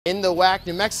In the WAC,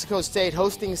 New Mexico State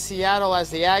hosting Seattle as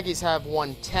the Aggies have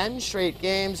won 10 straight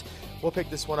games. We'll pick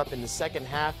this one up in the second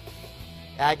half.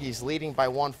 Aggies leading by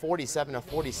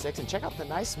 147-46. And check out the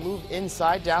nice move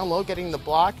inside, down low, getting the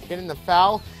block, getting the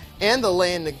foul, and the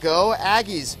lay-in to go.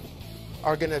 Aggies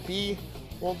are going to be,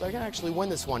 well, they're going to actually win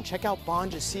this one. Check out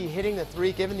Bonjasi hitting the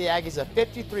three, giving the Aggies a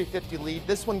 53-50 lead.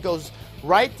 This one goes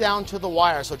right down to the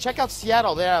wire. So check out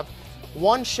Seattle. They have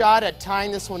one shot at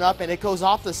tying this one up, and it goes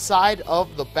off the side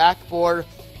of the backboard.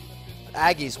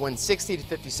 Aggies win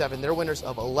 60-57. They're winners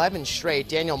of 11 straight.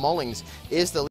 Daniel Mullings is the lead.